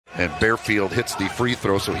And Bearfield hits the free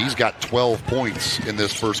throw, so he's got 12 points in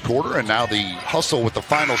this first quarter. And now the Hustle with the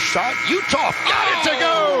final shot. Uthoff got it to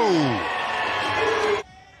go!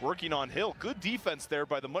 Working on Hill. Good defense there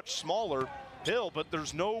by the much smaller Hill, but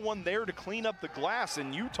there's no one there to clean up the glass,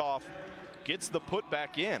 and Uthoff gets the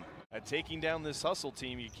putback in. At taking down this Hustle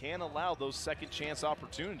team, you can't allow those second chance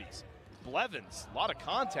opportunities. Blevins, a lot of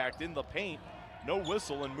contact in the paint. No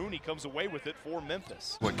whistle, and Mooney comes away with it for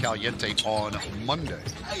Memphis. With Caliente on Monday.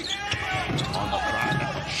 On the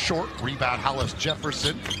drive, short rebound, Hollis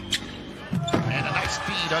Jefferson. And a nice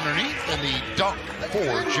feed underneath, and the dunk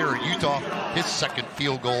for Jarrod Uthoff, his second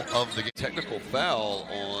field goal of the game. Technical foul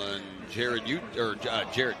on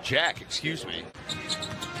Jarrod Jack, excuse me.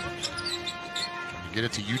 Get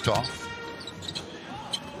it to Uthoff.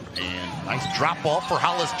 And nice drop off for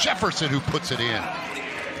Hollis Jefferson, who puts it in.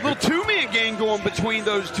 Little two-man game going between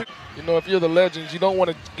those two. You know, if you're the Legends, you don't want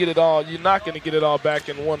to get it all. You're not going to get it all back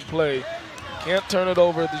in one play. Can't turn it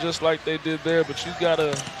over just like they did there, but you got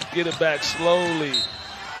to get it back slowly.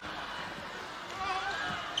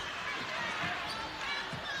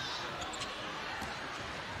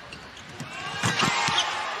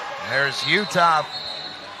 There's Uthoff.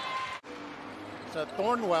 So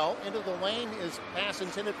Thornwell into the lane. Is pass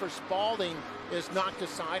intended for Spalding is knocked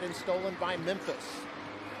aside and stolen by Memphis.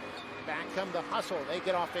 Back come the Hustle. They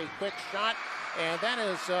get off a quick shot, and that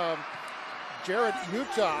is Jarrod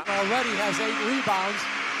Uthoff. Already has 8 rebounds,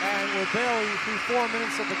 and we're barely through 4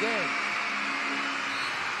 minutes of the game.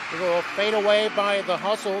 A little fade away by the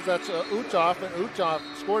Hustles. That's Uthoff, and Uthoff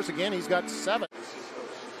scores again. He's got 7.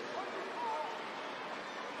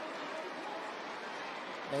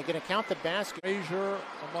 They're going to count the basket. Frazier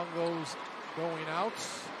among those going out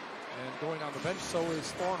and going on the bench, so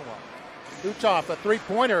is Thornwell. Uthoff, a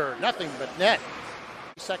three-pointer, nothing but net.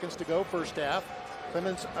 2 seconds to go, first half.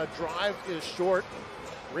 Clemens, a drive is short.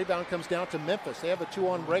 Rebound comes down to Memphis. They have a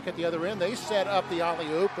 2-on break at the other end. They set up the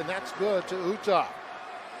alley-oop, and that's good to Uthoff.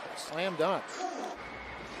 Slam dunk.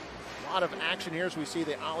 A lot of action here as we see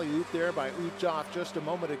the alley-oop there by Uthoff just a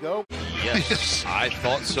moment ago. Yes, I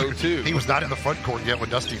thought so too. He was not in the front court yet when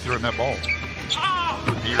Dusty threw him that ball.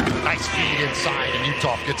 Nice feed inside, and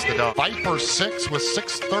Uthoff gets the dunk. Viper 6 with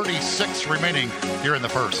 6:36 remaining here in the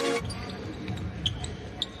first.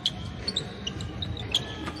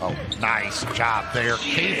 Oh, nice job there.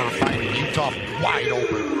 Caver finding Uthoff wide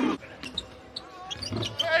open.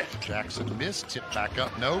 Jackson missed, tip back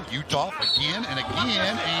up, no. Uthoff again and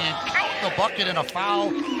again, and count the bucket and a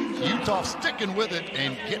foul. Uthoff sticking with it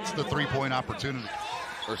and gets the three-point opportunity.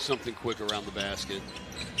 Or something quick around the basket.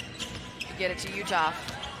 Get it to Uthoff.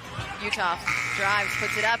 Uthoff drives,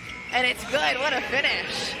 puts it up, and it's good. What a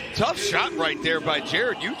finish. Tough shot right there by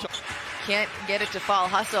Jarrod Uthoff. Can't get it to fall.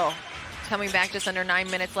 Hustle coming back, just under 9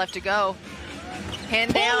 minutes left to go.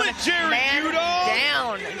 Hand down, man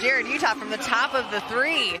down. Jarrod Uthoff from the top of the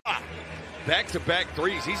 3. Back-to-back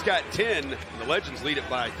threes. He's got 10. The Legends lead it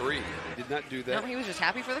by 3. Did not do that. No, he was just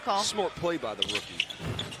happy for the call. Smart play by the rookie.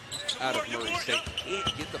 Out of Murray State.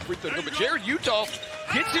 Can't get the free throw. But Jarrod Uthoff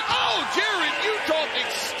gets it. Oh, Jarrod Uthoff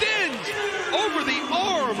extends over the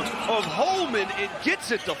arm of Holman and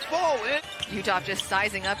gets it to fall in. Uthoff just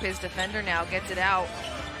sizing up his defender now. Gets it out.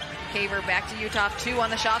 Caver back to Uthoff. 2 on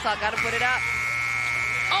the shot clock. Got to put it up.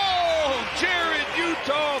 Oh, Jarrod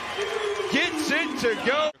Uthoff gets it to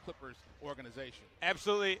go. Clippers organization.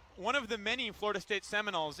 Absolutely. One of the many Florida State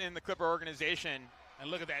Seminoles in the Clipper organization. And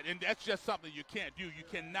look at that. And that's just something you can't do. You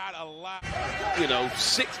cannot allow. You know,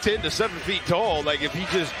 6'10" to 7 feet tall. Like, if he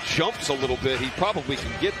just jumps a little bit, he probably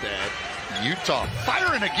can get that. Uthoff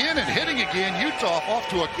firing again and hitting again. Uthoff off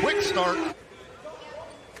to a quick start.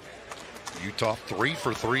 Uthoff 3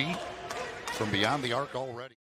 for 3 from beyond the arc already.